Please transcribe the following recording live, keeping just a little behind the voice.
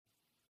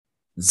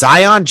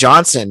Zion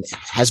Johnson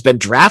has been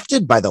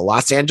drafted by the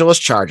Los Angeles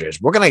Chargers.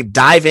 We're going to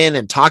dive in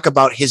and talk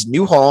about his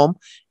new home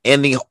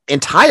and the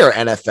entire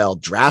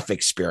NFL draft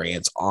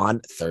experience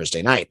on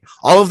Thursday night.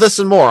 All of this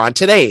and more on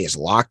today's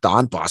Locked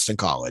On Boston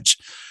College.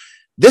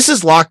 This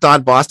is Locked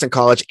On Boston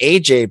College.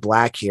 AJ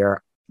Black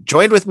here.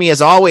 Joined with me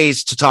as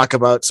always to talk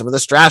about some of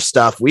this draft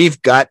stuff.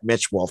 We've got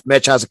Mitch Wolf.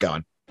 Mitch, how's it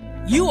going?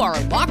 You are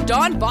Locked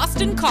On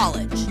Boston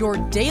College, your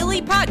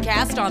daily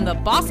podcast on the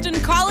Boston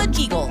College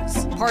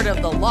Eagles, part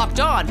of the Locked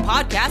On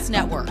Podcast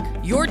Network,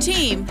 your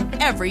team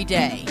every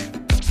day.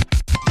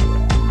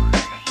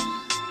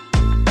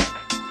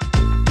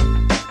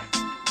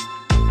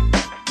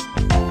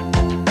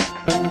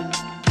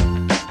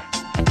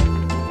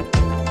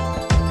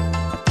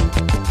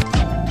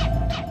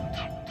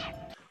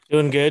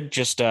 Doing good.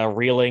 Just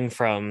reeling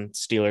from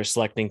Steelers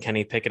selecting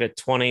Kenny Pickett at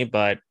 20,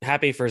 but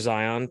happy for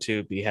Zion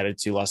to be headed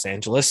to Los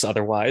Angeles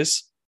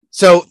otherwise.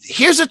 So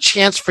here's a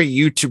chance for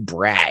you to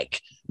brag.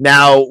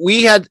 Now,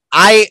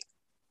 I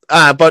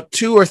about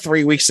 2 or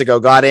 3 weeks ago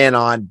got in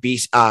on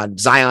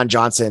Zion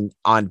Johnson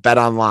on Bet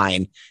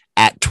Online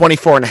at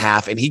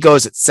 24.5, and he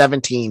goes at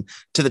 17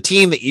 to the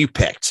team that you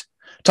picked.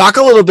 Talk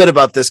a little bit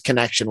about this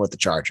connection with the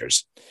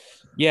Chargers.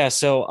 Yeah,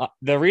 so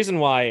the reason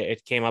why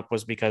it came up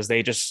was because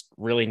they just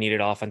really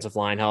needed offensive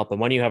line help. And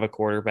when you have a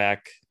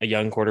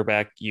young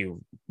quarterback,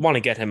 you want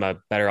to get him a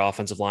better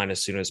offensive line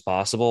as soon as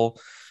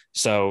possible.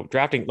 So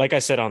drafting, like I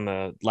said on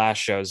the last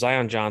show,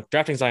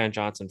 drafting Zion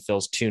Johnson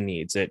fills two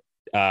needs. It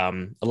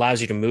allows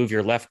you to move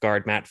your left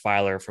guard, Matt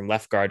Filer, from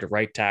left guard to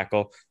right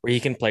tackle, where he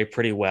can play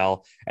pretty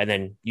well. And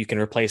then you can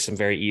replace him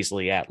very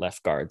easily at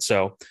left guard.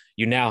 So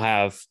you now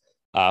have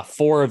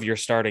 4 of your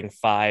starting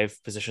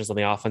 5 positions on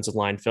the offensive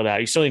line filled out.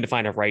 You still need to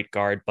find a right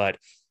guard, but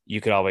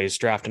you could always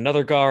draft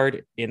another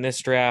guard in this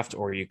draft,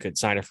 or you could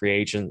sign a free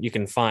agent. You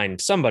can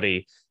find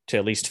somebody to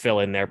at least fill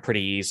in there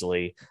pretty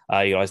easily.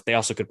 They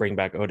also could bring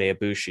back Ode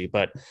Ibushi,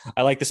 but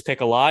I like this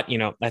pick a lot.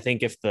 I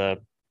think if the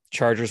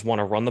Chargers want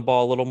to run the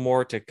ball a little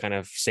more to kind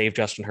of save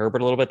Justin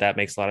Herbert a little bit, that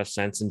makes a lot of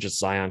sense. And just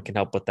Zion can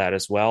help with that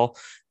as well.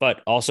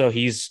 But also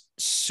he's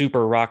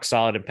super rock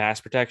solid in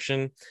pass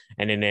protection.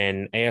 And in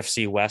an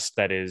AFC West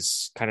that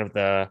is kind of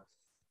the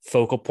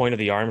focal point of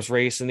the arms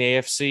race in the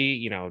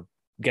AFC,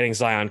 getting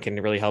Zion can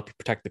really help you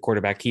protect the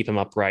quarterback, keep him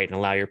upright, and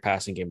allow your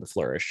passing game to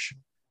flourish.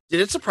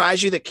 Did it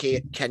surprise you that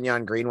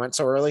Kenyon Green went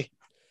so early?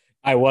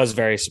 I was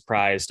very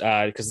surprised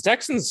because the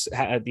Texans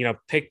had,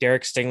 picked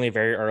Derek Stingley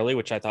very early,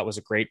 which I thought was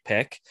a great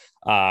pick.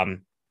 I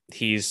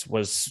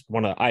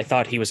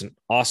thought he was an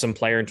awesome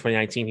player in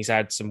 2019. He's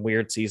had some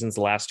weird seasons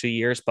the last 2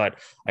 years, but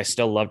I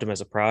still loved him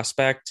as a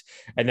prospect.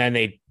 And then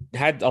they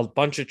had a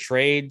bunch of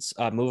trades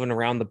moving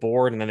around the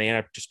board, and then they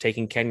ended up just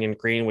taking Kenyon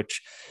Green,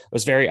 which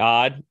was very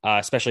odd,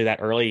 especially that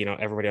early.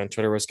 Everybody on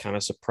Twitter was kind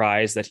of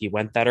surprised that he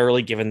went that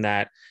early, given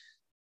that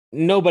I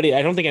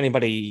don't think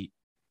anybody,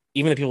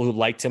 even the people who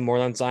liked him more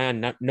than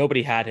Zion,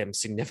 nobody had him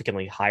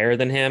significantly higher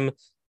than him.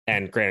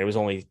 And granted, it was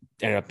only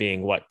ended up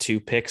being 2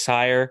 picks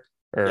higher,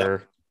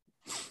 or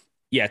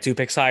 2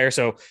 picks higher.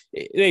 So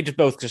they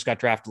both got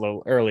drafted a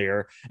little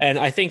earlier. And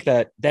I think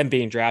that them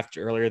being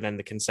drafted earlier than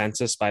the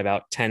consensus by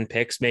about 10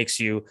 picks makes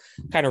you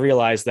kind of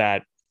realize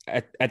that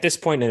at this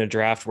point in a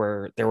draft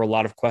where there were a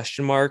lot of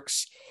question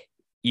marks,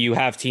 you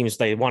have teams,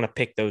 they want to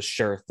pick those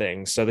sure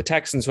things. So the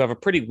Texans, who have a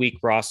pretty weak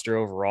roster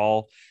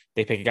overall,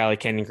 they pick a guy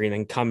like Kenyon Green,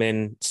 then come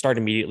in, start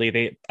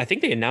immediately. I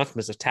think they announced him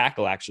as a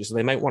tackle, actually, so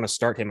they might want to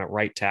start him at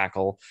right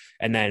tackle.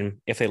 And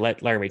then if they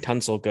let Laremy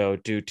Tunsil go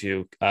due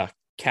to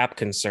cap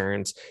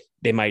concerns,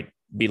 they might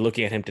be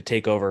looking at him to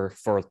take over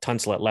for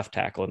Tunsil at left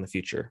tackle in the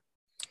future.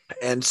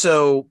 And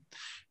so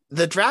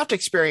the draft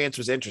experience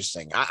was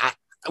interesting.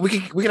 We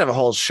could have a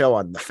whole show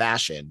on the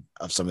fashion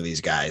of some of these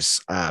guys.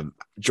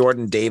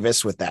 Jordan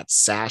Davis with that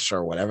sash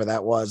or whatever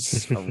that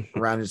was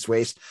around his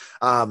waist.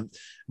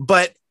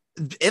 But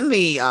in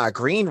the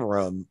green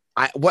room,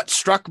 what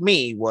struck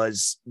me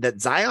was that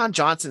Zion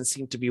Johnson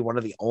seemed to be one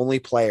of the only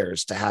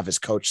players to have his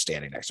coach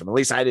standing next to him. At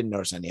least I didn't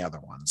notice any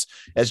other ones,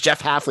 as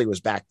Jeff Hafley was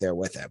back there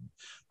with him.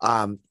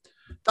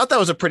 Thought that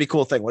was a pretty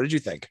cool thing. What did you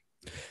think?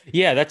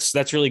 Yeah,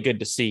 that's really good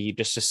to see,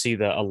 just to see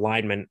the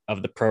alignment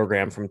of the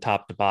program from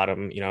top to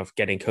bottom, of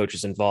getting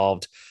coaches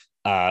involved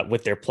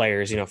with their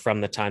players,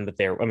 from the time that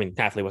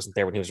Hafley wasn't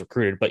there when he was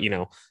recruited, but,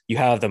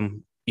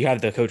 you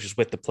have the coaches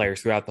with the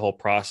players throughout the whole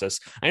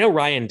process. I know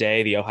Ryan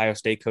Day, the Ohio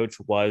State coach,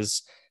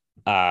 was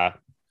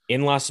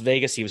in Las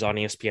Vegas. He was on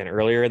ESPN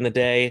earlier in the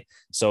day.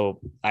 So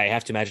I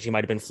have to imagine he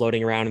might've been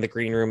floating around in the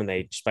green room, and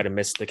they just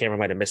the camera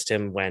might've missed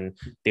him when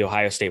the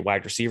Ohio State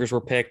wide receivers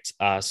were picked.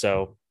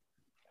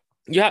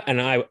 Yeah. And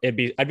I'd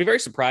be very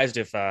surprised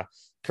if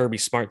Kirby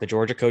Smart, the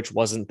Georgia coach,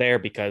 wasn't there,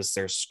 because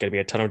there's going to be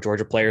a ton of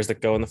Georgia players that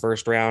go in the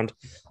first round.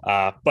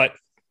 But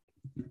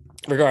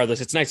regardless,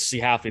 it's nice to see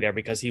Hafley there,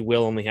 because he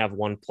will only have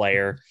one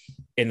player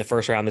in the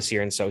first round this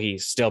year. And so he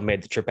still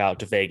made the trip out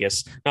to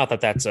Vegas. Not that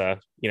that's a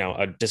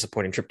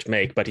disappointing trip to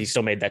make, but he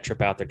still made that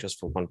trip out there just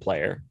for one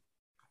player.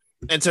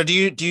 And so do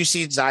you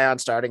see Zion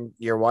starting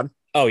year one?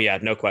 Oh yeah,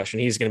 no question.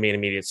 He's going to be an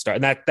immediate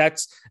start. And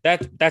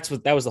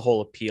that was the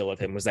whole appeal of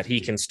him, was that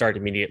he can start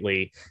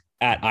immediately.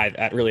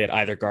 at really at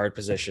either guard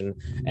position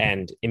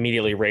and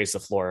immediately raise the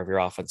floor of your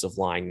offensive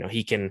line.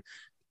 He can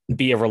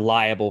be a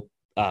reliable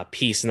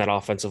piece in that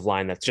offensive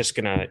line that's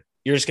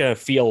you're just gonna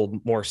feel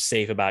more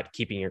safe about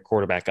keeping your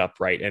quarterback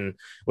upright. And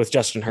with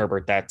Justin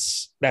Herbert,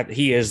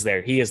 he is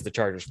the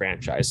Chargers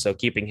franchise. So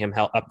keeping him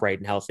upright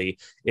and healthy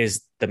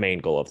is the main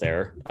goal of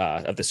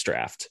this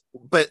draft.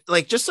 But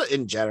like, just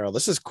in general,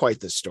 this is quite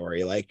the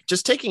story. Like,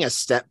 just taking a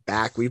step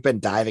back, we've been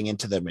diving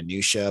into the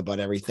minutia about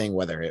everything,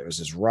 whether it was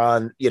his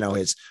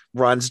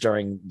runs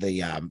during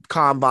the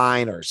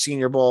combine or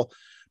Senior Bowl.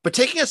 But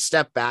taking a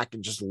step back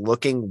and just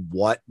looking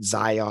what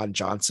Zion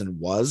Johnson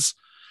was,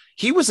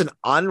 he was an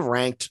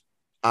unranked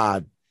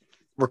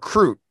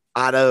recruit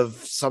out of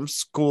some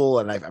school,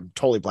 and I'm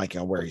totally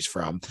blanking on where he's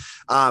from,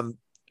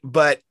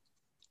 but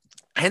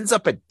ends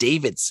up at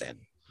Davidson,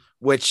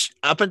 which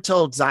up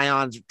until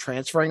Zion's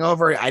transferring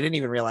over, I didn't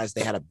even realize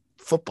they had a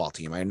football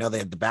team. I know they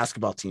had the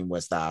basketball team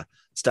with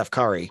Steph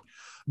Curry,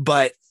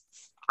 but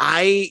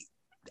I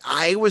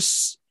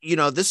was,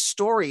 this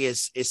story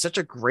is such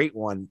a great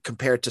one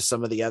compared to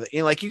some of the other,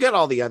 like you got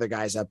all the other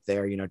guys up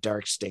there,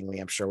 Derek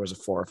Stingley, I'm sure was a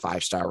 4 or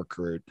 5 star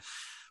recruit,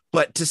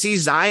 but to see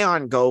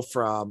Zion go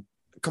from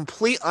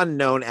complete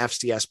unknown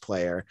FCS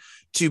player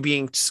to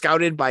being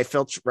scouted by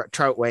Phil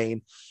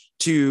Troutwain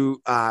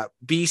to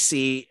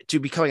BC, to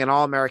becoming an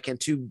All-American,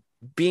 to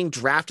being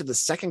drafted the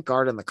second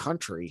guard in the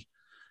country.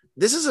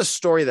 This is a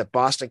story that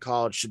Boston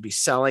College should be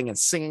selling and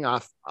singing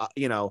off,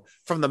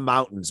 from the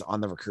mountains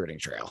on the recruiting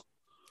trail.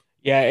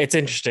 Yeah, it's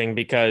interesting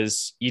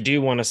because you do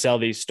want to sell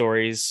these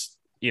stories,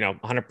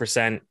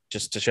 100%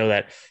 just to show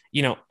that,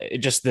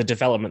 just the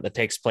development that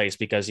takes place,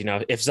 because,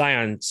 if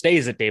Zion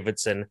stays at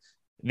Davidson,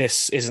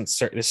 this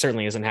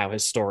certainly isn't how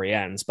his story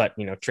ends, but,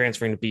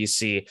 transferring to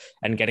BC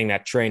and getting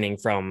that training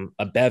from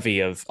a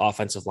bevy of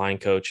offensive line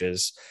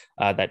coaches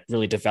that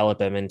really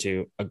develop him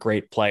into a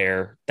great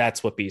player.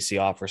 That's what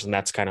BC offers. And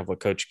that's kind of what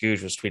Coach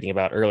Gouge was tweeting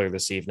about earlier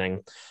this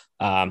evening.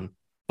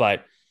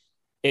 But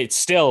it's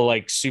still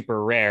like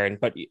super rare.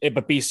 But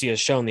BC has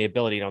shown the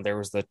ability. There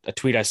was a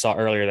tweet I saw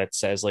earlier that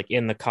says, like,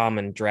 in the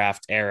common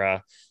draft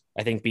era,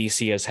 I think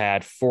BC has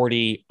had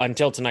 40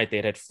 until tonight.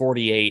 They had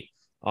 48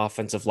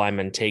 offensive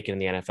linemen taken in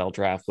the NFL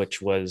draft, which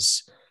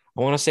was,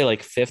 I want to say,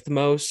 like 5th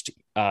most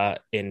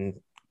in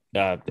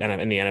the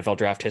NFL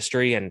draft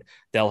history. And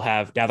they'll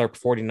have, now they're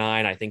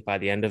 49. I think by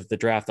the end of the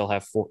draft, they'll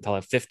have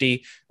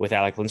 50 with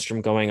Alec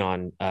Lindstrom going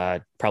on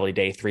probably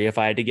day 3, if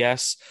I had to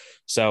guess.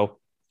 So,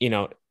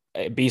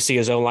 BC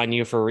is O-line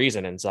U for a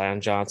reason, and Zion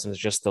Johnson is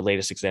just the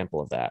latest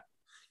example of that.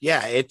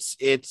 Yeah,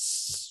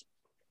 it's.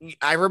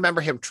 I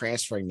remember him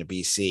transferring to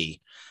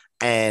BC,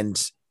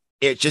 and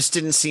it just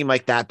didn't seem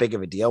like that big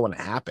of a deal when it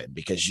happened,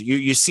 because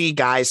you see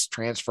guys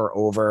transfer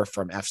over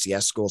from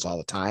FCS schools all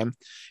the time,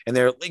 and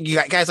you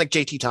got guys like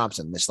JT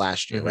Thompson this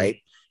last year, mm-hmm.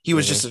 right? He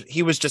was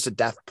just a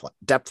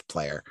depth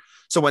player.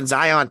 So when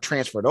Zion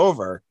transferred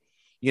over,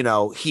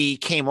 he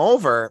came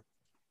over.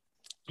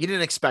 You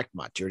didn't expect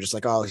much. You're just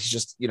like, oh, he's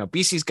just,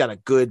 BC's got a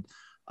good,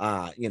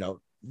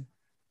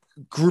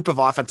 group of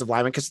offensive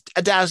linemen, because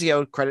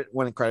Adazio,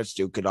 when credit's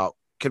due,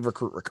 could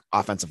recruit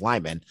offensive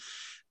linemen.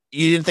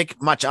 You didn't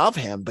think much of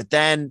him, but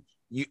then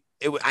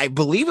I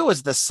believe it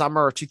was the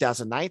summer of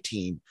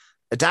 2019,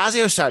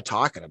 Adazio started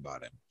talking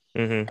about him,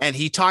 mm-hmm. and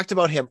he talked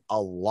about him a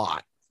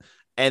lot.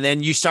 And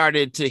then you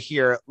started to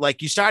hear,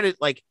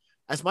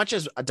 as much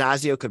as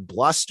Adazio could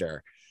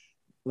bluster,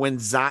 when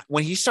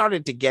he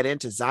started to get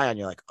into Zion,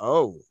 you're like,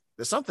 oh,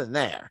 there's something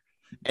there.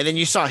 And then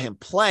you saw him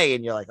play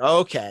and you're like,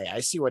 okay, I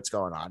see what's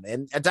going on.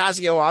 And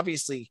Adazio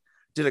obviously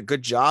did a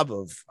good job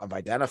of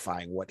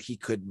identifying what he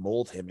could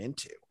mold him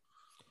into.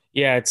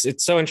 Yeah,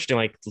 it's so interesting,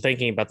 like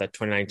thinking about that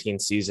 2019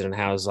 season and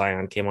how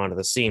Zion came onto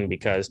the scene,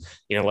 because,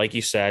 like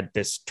you said,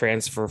 this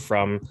transfer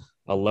from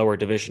a lower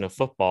division of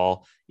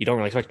football, you don't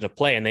really expect him to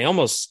play. And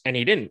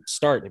he didn't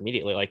start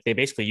immediately. Like, they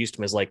basically used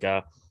him as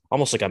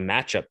almost like a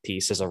matchup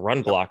piece, as a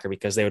run blocker,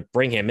 because they would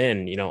bring him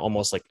in,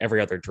 almost like every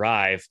other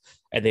drive,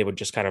 and they would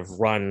just kind of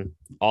run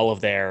all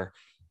of their,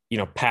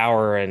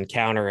 power and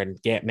counter and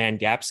man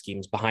gap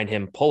schemes behind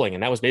him pulling.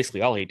 And that was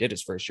basically all he did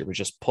his first year, was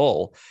just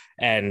pull.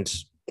 And,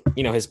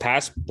 his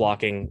pass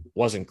blocking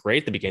wasn't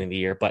great at the beginning of the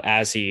year, but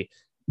as he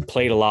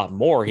played a lot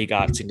more, he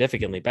got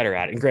significantly better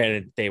at it. And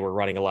granted, they were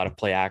running a lot of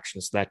play action,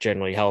 so that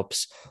generally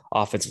helps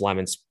offensive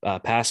linemen's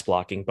pass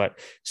blocking, but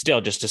still,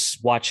 just to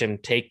watch him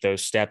take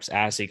those steps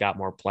as he got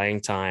more playing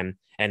time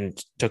and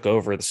took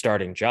over the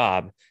starting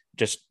job,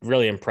 just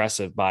really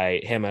impressive by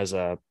him as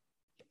a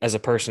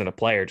person and a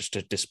player, just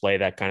to display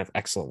that kind of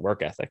excellent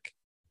work ethic.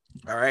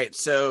 All right.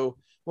 So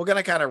we're going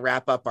to kind of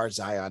wrap up our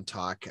Zion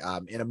talk.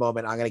 In a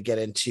moment, I'm going to get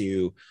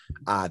into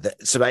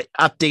some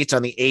updates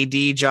on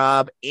the AD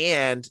job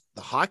and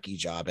the hockey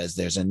job, as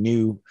there's a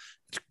new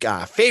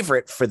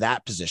favorite for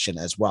that position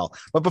as well.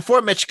 But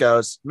before Mitch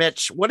goes,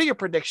 Mitch, what are your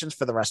predictions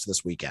for the rest of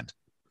this weekend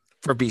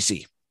for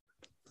BC?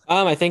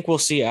 I think we'll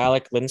see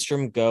Alec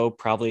Lindstrom go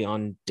probably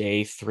on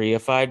day 3,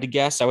 if I had to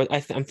guess.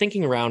 I'm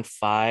thinking around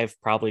 5,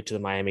 probably to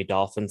the Miami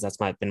Dolphins. That's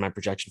been my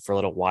projection for a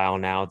little while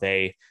now.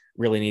 They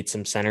really need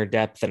some center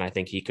depth, and I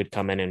think he could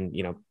come in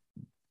and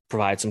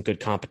provide some good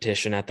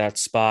competition at that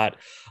spot.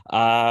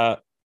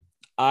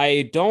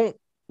 I don't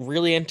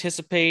really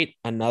anticipate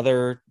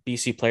another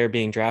BC player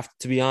being drafted,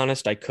 to be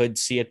honest. I could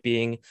see it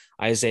being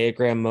Isaiah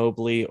Graham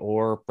Mobley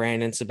or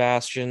Brandon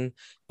Sebastian,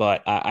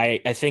 but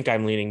I think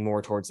I'm leaning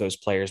more towards those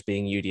players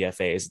being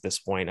UDFAs at this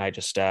point. I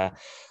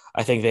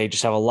think they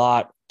just have a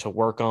lot to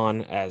work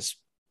on as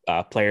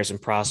players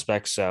and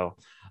prospects. So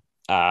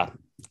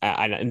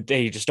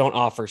they just don't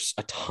offer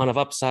a ton of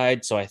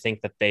upside. So I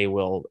think that they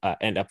will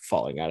end up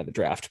falling out of the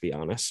draft, to be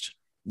honest.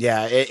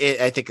 Yeah,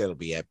 I think it'll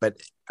be it. But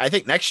I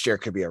think next year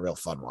could be a real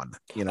fun one.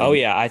 Oh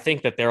yeah, I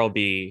think that there'll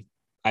be.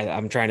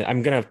 I'm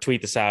gonna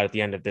tweet this out at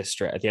the end of this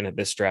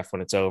draft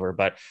when it's over.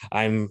 But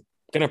I'm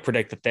gonna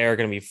predict that there are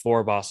gonna be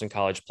 4 Boston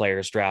College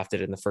players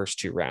drafted in the first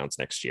 2 rounds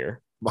next year.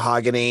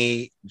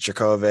 Mahogany,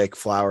 Djokovic,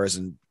 Flowers,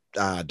 and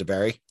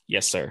DeBerry.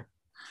 Yes, sir.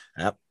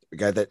 Yep. We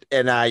got that.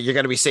 And you're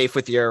going to be safe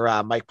with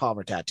your Mike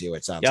Palmer tattoo,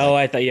 it sounds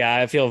like.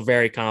 I feel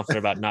very confident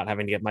about not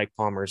having to get Mike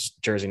Palmer's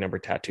jersey number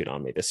tattooed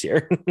on me this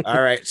year. All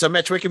right. So,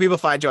 Mitch, where can people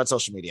find you on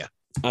social media?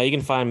 You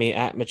can find me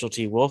at Mitchell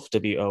T. Wolfe,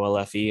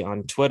 WOLFE,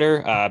 on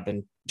Twitter. I've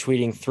been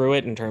tweeting through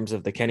it in terms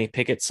of the Kenny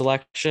Pickett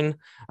selection.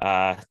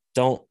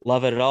 Don't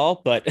love it at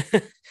all, but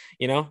but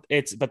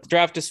the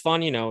draft is fun.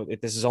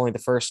 This is only the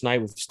first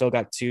night. We've still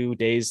got 2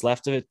 days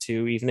left of it,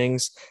 2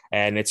 evenings,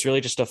 and it's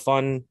really just a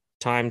fun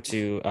time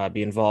to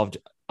be involved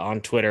on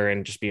Twitter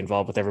and just be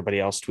involved with everybody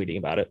else tweeting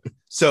about it.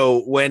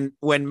 So when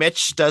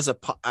Mitch does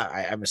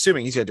I'm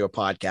assuming he's going to do a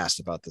podcast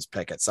about this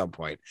pick at some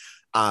point.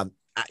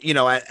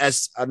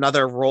 As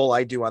another role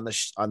I do on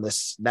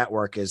this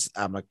network is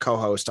I'm a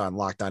co-host on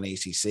Locked On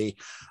ACC.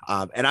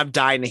 And I'm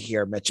dying to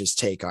hear Mitch's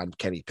take on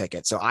Kenny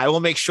Pickett. So I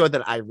will make sure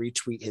that I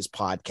retweet his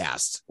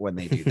podcast when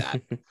they do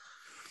that.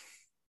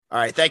 All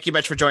right. Thank you,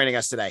 Mitch, for joining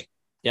us today.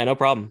 Yeah, no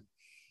problem.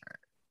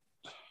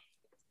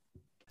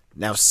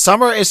 Now,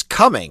 summer is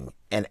coming,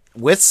 and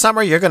with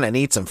summer, you're going to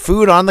need some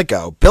food on the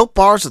go. Built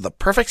Bars are the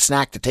perfect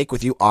snack to take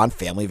with you on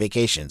family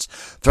vacations.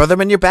 Throw them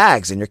in your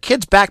bags and your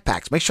kids'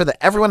 backpacks. Make sure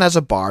that everyone has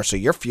a bar so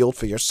you're fueled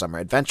for your summer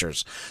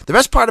adventures. The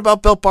best part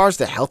about Built Bars,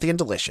 they're healthy and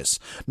delicious.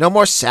 No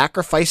more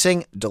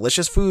sacrificing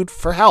delicious food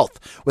for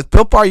health. With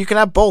Built Bar, you can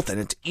have both, and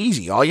it's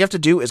easy. All you have to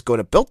do is go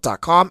to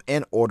Built.com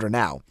and order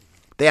now.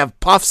 They have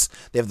puffs,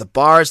 they have the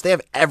bars, they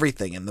have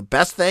everything. And the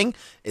best thing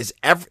is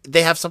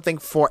they have something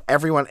for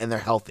everyone, and they're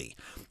healthy.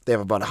 They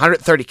have about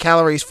 130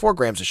 calories, 4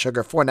 grams of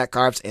sugar, 4 net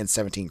carbs, and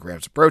 17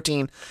 grams of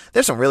protein.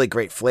 There's some really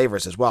great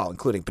flavors as well,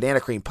 including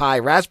banana cream pie,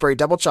 raspberry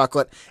double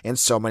chocolate, and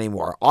so many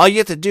more. All you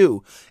have to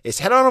do is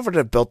head on over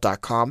to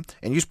Built.com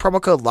and use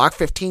promo code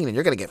LOCK15, and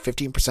you're going to get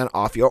 15%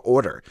 off your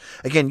order.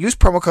 Again, use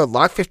promo code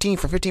LOCK15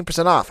 for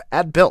 15% off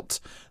at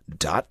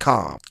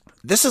Built.com.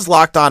 This is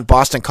Locked On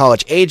Boston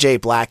College.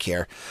 AJ Black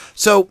here.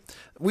 So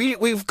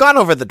we've gone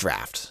over the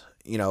draft.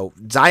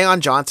 Zion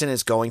Johnson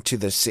is going to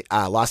the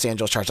Los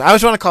Angeles Chargers. I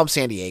always want to call him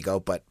San Diego,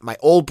 but my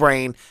old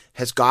brain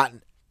has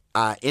gotten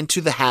into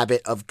the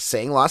habit of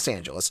saying Los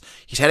Angeles.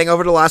 He's heading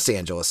over to Los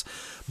Angeles.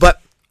 But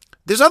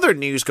there's other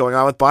news going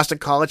on with Boston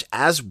College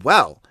as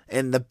well.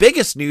 And the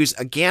biggest news,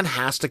 again,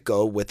 has to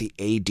go with the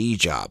AD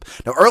job.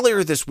 Now,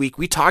 earlier this week,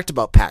 we talked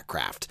about Pat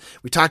Kraft.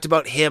 We talked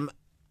about him.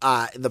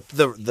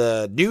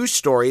 The news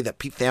story that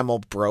Pete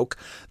Thamel broke,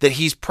 that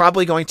he's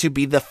probably going to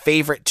be the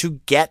favorite to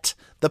get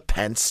the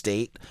Penn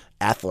State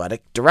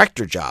athletic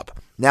director job.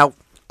 Now,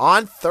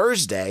 on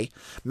Thursday,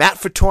 Matt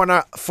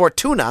Fortuna,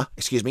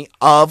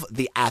 of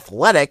The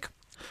Athletic,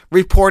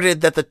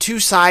 reported that the two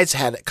sides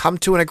had come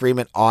to an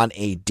agreement on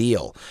a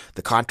deal.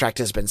 The contract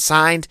has been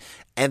signed,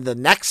 and the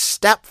next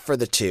step for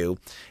the two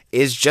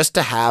is just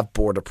to have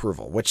board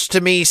approval, which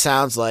to me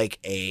sounds like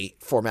a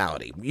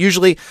formality.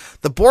 Usually,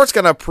 the board's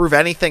going to approve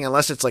anything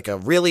unless it's like a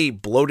really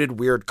bloated,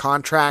 weird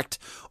contract,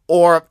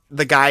 or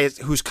the guy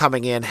who's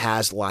coming in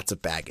has lots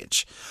of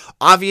baggage.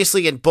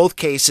 Obviously, in both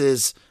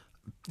cases,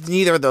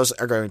 neither of those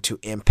are going to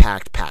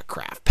impact Pat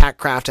Kraft. Pat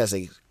Kraft has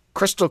a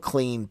crystal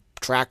clean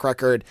track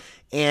record,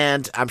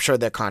 and I'm sure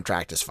their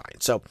contract is fine.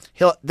 So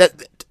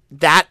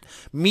that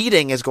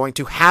meeting is going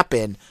to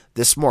happen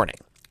this morning.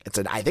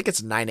 I think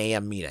it's a 9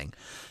 a.m. meeting.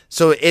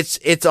 So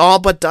it's all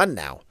but done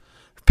now.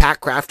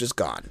 Pat Kraft is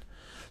gone.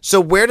 So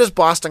where does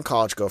Boston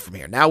College go from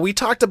here? Now, we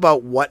talked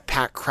about what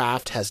Pat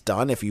Kraft has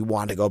done. If you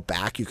want to go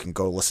back, you can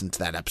go listen to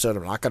that episode.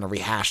 I'm not going to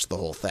rehash the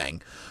whole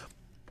thing.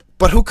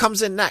 But who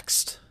comes in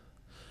next?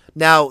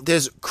 Now,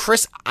 there's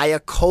Chris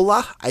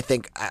Iacolo, I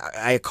think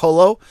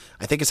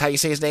is how you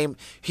say his name.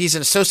 He's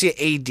an associate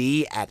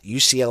AD at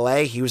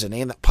UCLA. He was a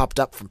name that popped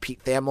up from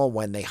Pete Thamel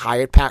when they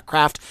hired Pat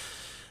Kraft.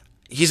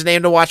 He's a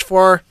name to watch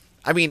for.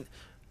 I mean,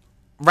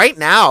 right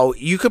now,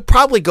 you could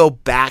probably go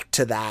back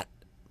to that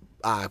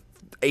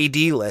AD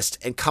list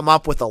and come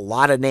up with a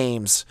lot of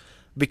names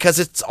because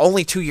it's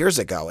only 2 years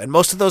ago. And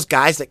most of those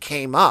guys that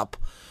came up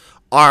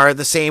are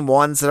the same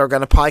ones that are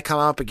going to probably come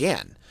up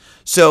again.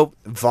 So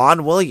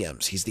Vaughn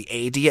Williams, he's the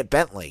AD at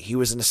Bentley. He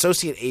was an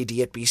associate AD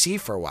at BC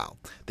for a while.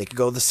 They could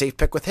go the safe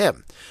pick with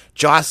him.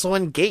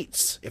 Jocelyn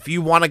Gates, if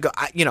you want to go,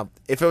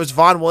 if it was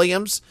Vaughn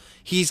Williams,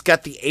 he's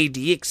got the AD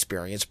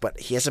experience, but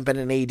he hasn't been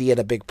an AD at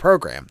a big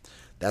program.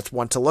 That's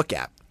one to look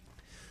at.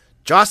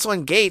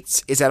 Jocelyn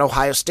Gates is at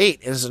Ohio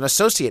State and is an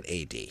associate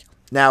AD.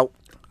 Now,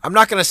 I'm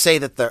not going to say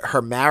that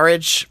her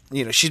marriage,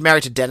 she's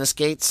married to Dennis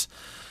Gates.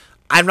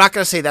 I'm not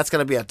going to say that's going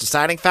to be a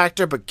deciding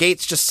factor, but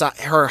Gates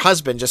her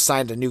husband just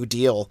signed a new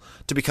deal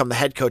to become the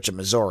head coach of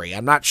Missouri.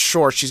 I'm not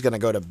sure she's going to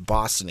go to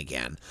Boston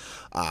again,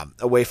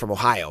 away from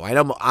Ohio. I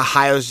know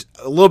Ohio's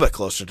a little bit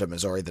closer to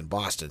Missouri than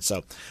Boston,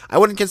 so I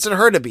wouldn't consider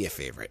her to be a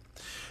favorite.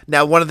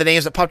 Now, one of the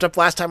names that popped up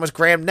last time was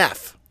Graham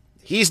Neff.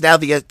 He's now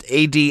the AD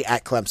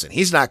at Clemson.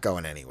 He's not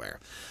going anywhere.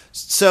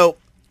 So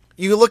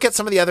you look at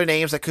some of the other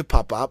names that could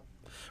pop up.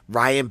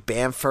 Ryan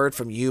Bamford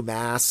from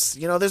UMass.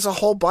 There's a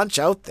whole bunch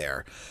out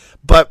there.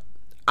 But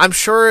I'm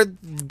sure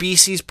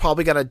BC's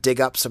probably going to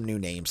dig up some new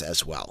names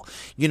as well.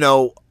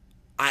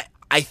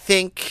 I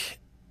think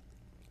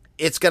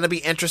it's going to be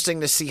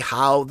interesting to see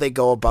how they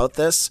go about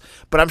this.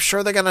 But I'm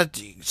sure they're going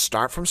to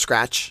start from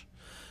scratch,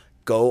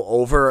 go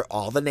over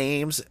all the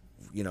names,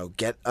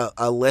 get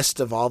a list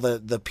of all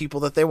the people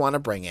that they want to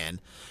bring in.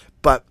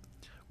 But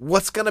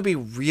what's going to be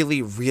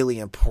really, really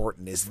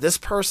important is this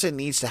person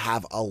needs to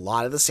have a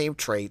lot of the same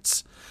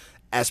traits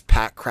as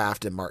Pat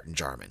Kraft and Martin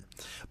Jarmond.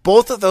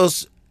 Both of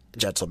those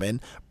gentlemen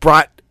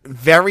brought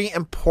very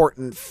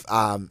important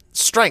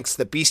strengths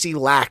that BC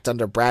lacked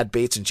under Brad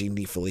Bates and Gene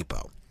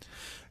DiFilippo.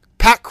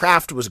 Pat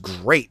Kraft was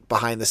great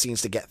behind the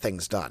scenes to get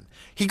things done.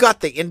 He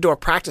got the indoor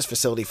practice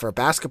facility for a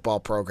basketball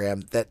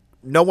program that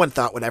no one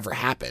thought would ever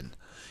happen.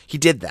 He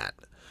did that.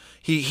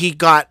 He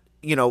got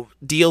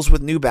deals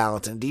with New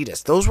Balance and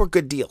Adidas. Those were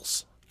good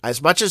deals.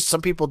 As much as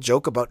some people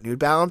joke about New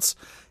Balance,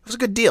 it was a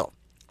good deal.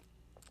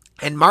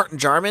 And Martin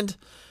Jarmond,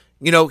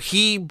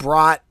 he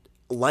brought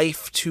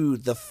life to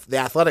the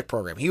athletic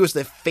program. He was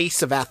the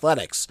face of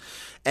athletics.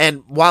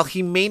 And while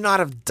he may not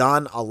have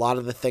done a lot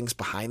of the things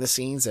behind the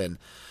scenes, and,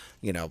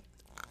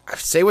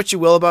 say what you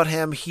will about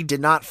him, he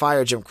did not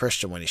fire Jim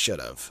Christian when he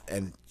should have.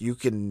 And you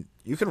can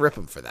rip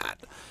him for that.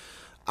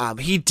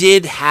 He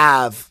did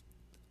have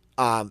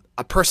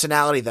a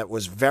personality that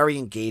was very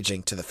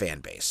engaging to the fan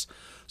base.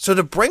 So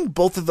to bring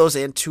both of those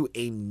into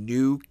a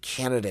new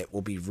candidate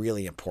will be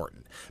really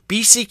important.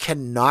 BC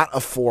cannot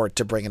afford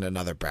to bring in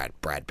another Brad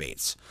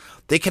Bates.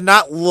 They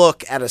cannot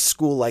look at a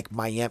school like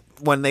Miami.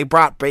 When they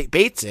brought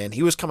Bates in,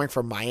 he was coming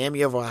from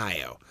Miami of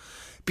Ohio.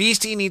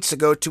 BC needs to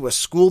go to a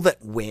school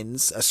that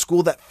wins, a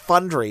school that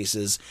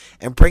fundraises,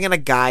 and bring in a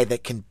guy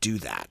that can do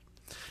that.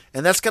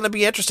 And that's going to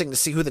be interesting to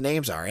see who the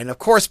names are. And, of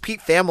course,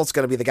 Pete Thamel's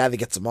going to be the guy that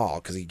gets them all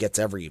because he gets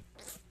every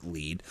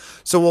lead.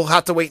 So we'll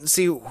have to wait and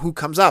see who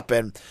comes up.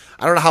 And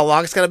I don't know how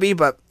long it's going to be,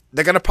 but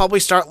they're going to probably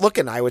start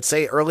looking, I would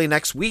say, early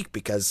next week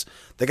because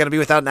they're going to be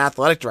without an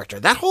athletic director.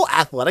 That whole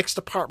athletics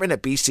department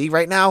at BC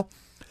right now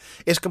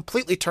is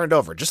completely turned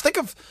over. Just think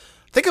of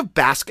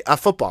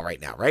football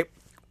right now, right?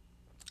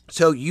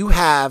 So you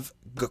have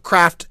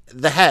Kraft,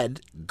 the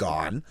head,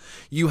 gone.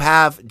 You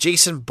have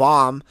Jason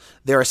Baum,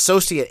 their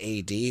associate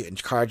AD in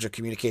charge of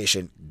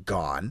communication,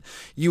 gone.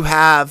 You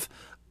have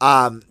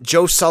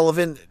Joe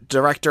Sullivan,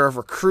 director of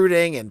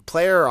recruiting and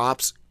player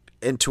ops,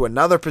 into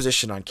another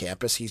position on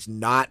campus. He's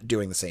not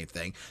doing the same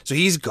thing. So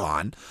he's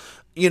gone.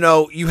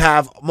 You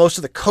have most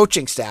of the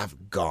coaching staff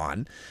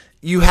gone.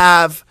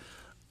 It's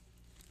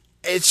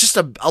just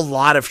a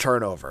lot of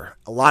turnover,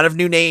 a lot of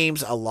new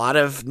names, a lot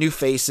of new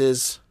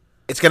faces.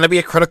 It's going to be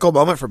a critical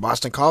moment for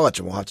Boston College,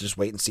 and we'll have to just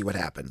wait and see what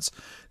happens.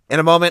 In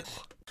a moment,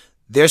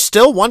 there's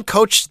still one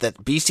coach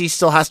that BC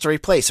still has to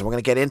replace, and we're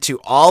going to get into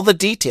all the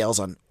details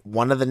on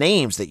one of the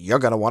names that you're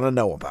going to want to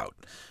know about.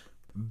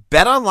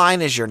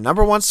 BetOnline is your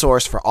number one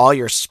source for all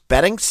your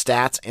betting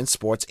stats and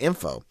sports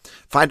info.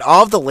 Find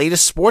all of the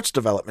latest sports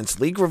developments,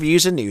 league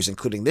reviews, and news,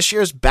 including this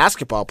year's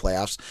basketball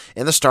playoffs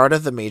and the start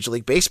of the Major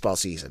League Baseball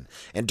season.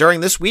 And during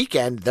this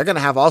weekend, they're going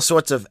to have all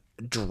sorts of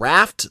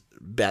draft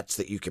bets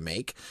that you can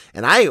make,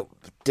 and I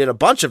did a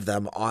bunch of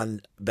them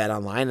on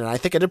BetOnline, and I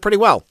think I did pretty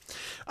well.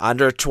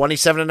 Under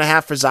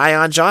 27.5 for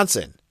Zion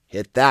Johnson,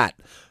 hit that.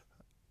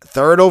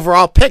 Third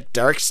overall pick,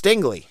 Derek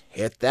Stingley,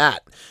 hit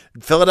that.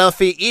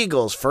 Philadelphia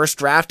Eagles, first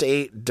draft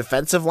a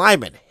defensive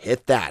lineman,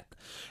 hit that.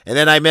 And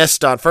then I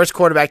missed on first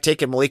quarterback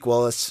taking Malik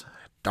Willis,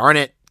 darn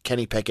it,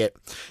 Kenny Pickett.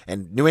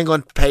 And New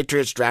England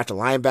Patriots draft a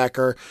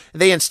linebacker.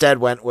 They instead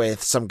went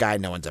with some guy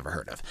no one's ever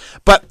heard of.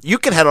 But you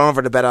can head on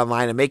over to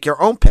BetOnline and make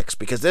your own picks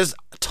because there's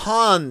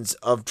tons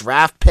of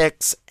draft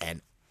picks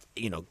and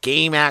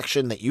game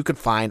action that you can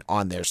find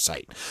on their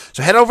site.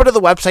 So head over to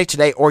the website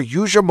today or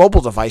use your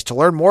mobile device to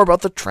learn more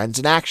about the trends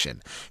in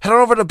action. Head on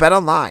over to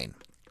BetOnline,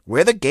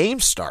 where the game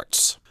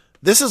starts.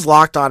 This is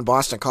Locked On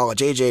Boston College.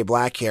 AJ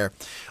Black here.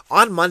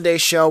 On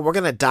Monday's show, we're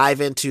going to dive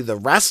into the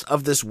rest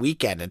of this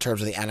weekend in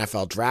terms of the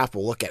NFL draft.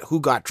 We'll look at who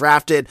got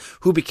drafted,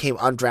 who became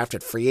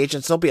undrafted free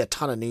agents. There'll be a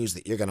ton of news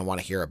that you're going to want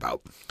to hear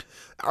about.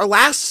 Our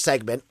last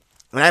segment,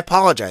 and I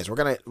apologize, we're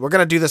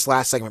gonna do this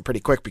last segment pretty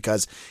quick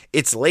because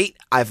it's late.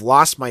 I've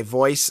lost my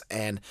voice,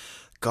 and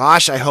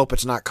gosh, I hope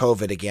it's not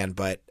COVID again,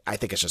 but I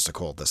think it's just a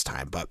cold this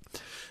time. But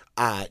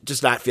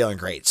just not feeling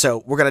great.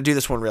 So we're gonna do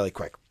this one really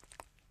quick.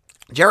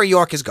 Jerry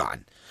York is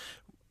gone.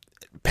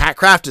 Pat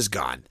Kraft is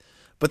gone.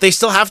 but they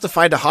still have to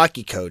find a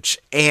hockey coach.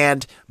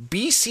 And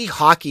BC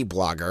hockey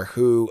blogger,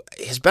 who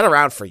has been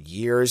around for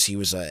years, he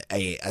was a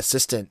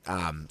assistant.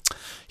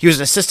 He was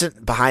an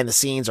assistant behind the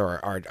scenes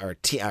or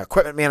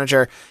equipment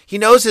manager. He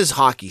knows his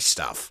hockey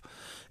stuff,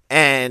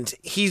 and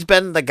he's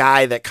been the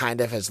guy that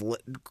kind of has,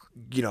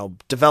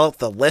 developed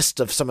the list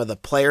of some of the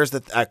players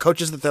that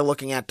coaches that they're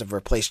looking at to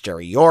replace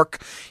Jerry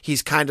York.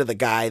 He's kind of the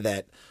guy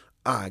that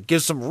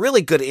gives some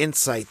really good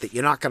insight that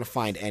you're not going to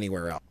find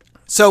anywhere else.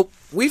 So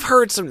we've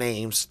heard some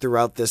names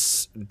throughout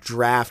this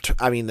draft.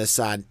 This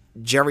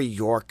Jerry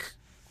York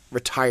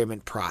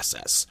retirement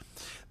process.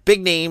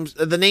 Big names.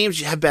 The names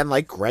have been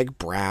like Greg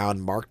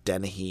Brown, Mark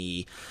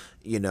Dennehy,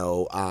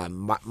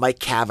 Mike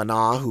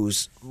Cavanaugh,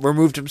 who's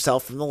removed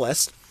himself from the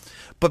list.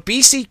 But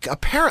BC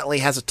apparently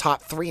has a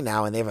top 3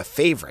 now, and they have a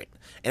favorite.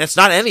 And it's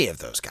not any of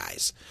those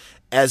guys.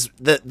 As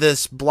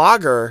this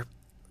blogger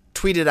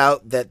tweeted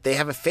out that they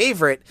have a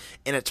favorite,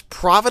 and it's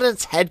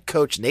Providence head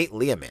coach Nate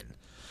Leaman.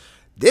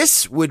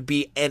 This would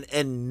be an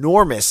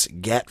enormous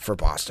get for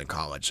Boston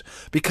College,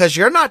 because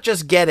you're not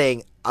just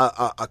getting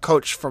a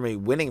coach from a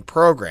winning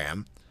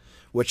program,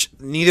 which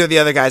neither of the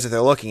other guys that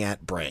they're looking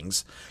at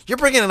brings. You're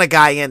bringing in a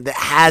guy in that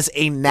has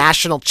a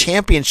national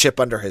championship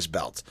under his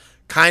belt,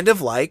 kind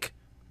of like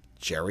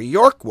Jerry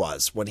York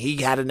was when he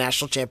had a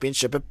national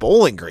championship at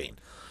Bowling Green.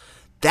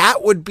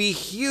 That would be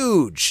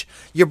huge.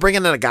 You're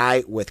bringing in a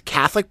guy with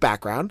Catholic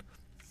background.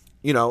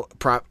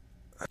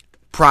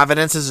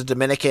 Providence is a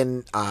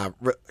Dominican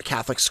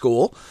Catholic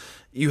school.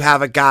 You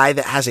have a guy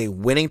that has a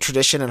winning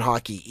tradition in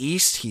Hockey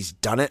East. He's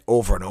done it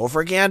over and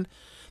over again.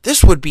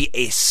 This would be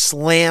a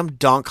slam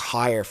dunk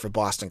hire for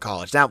Boston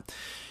College. Now,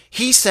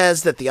 he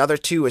says that the other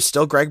two is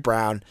still Greg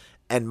Brown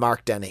and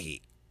Mark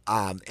Dennehy.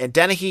 And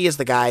Dennehy is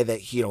the guy that,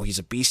 he's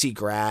a BC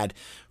grad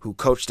who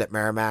coached at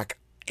Merrimack,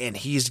 and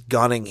he's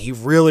gunning. He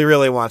really,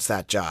 really wants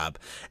that job.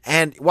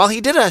 And while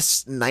he did a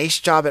nice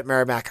job at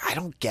Merrimack, I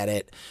don't get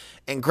it.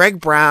 And Greg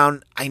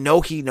Brown, I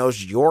know he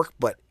knows York,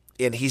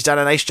 and he's done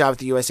a nice job at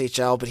the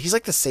USHL, but he's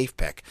like the safe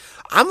pick.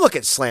 I'm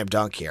looking slam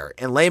dunk here,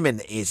 and Leaman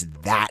is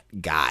that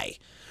guy.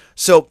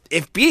 So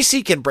if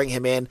BC can bring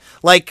him in,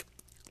 like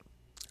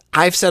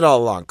I've said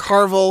all along,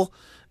 Carvel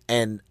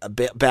and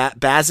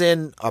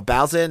Balzin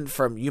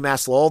from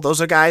UMass Lowell, those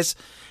are guys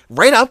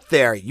right up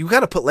there. You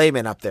got to put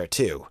Leaman up there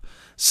too.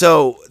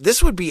 So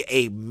this would be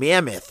a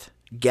mammoth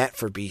get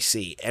for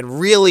BC and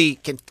really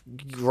can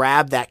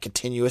grab that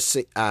continuity,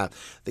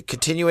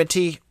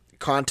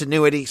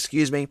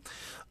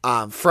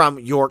 from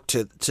York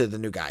to the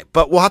new guy.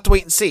 But we'll have to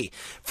wait and see.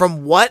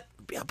 From what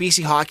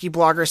BC Hockey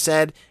Blogger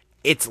said,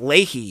 it's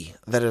Leahy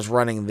that is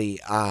running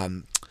the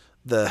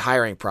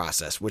hiring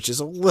process, which is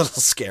a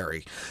little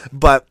scary.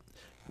 But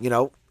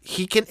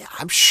he can.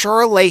 I'm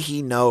sure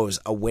Leahy knows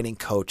a winning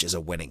coach is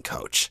a winning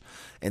coach.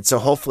 And so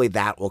hopefully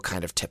that will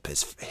kind of tip the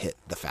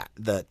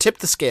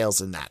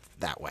scales in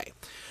that way.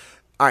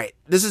 All right,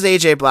 this is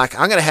AJ Black.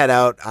 I'm going to head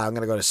out. I'm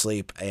going to go to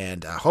sleep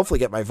and hopefully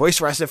get my voice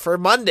rested for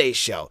Monday's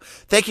show.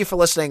 Thank you for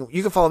listening.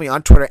 You can follow me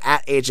on Twitter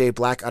at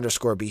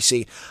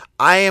AJBlack_BC.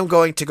 I am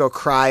going to go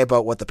cry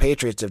about what the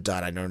Patriots have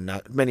done. I know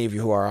not many of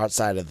you who are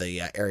outside of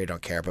the area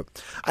don't care,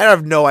 but I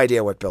have no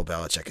idea what Bill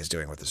Belichick is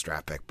doing with this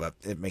draft pick, but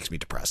it makes me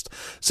depressed.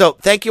 So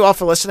thank you all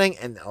for listening,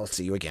 and I'll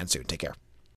see you again soon. Take care.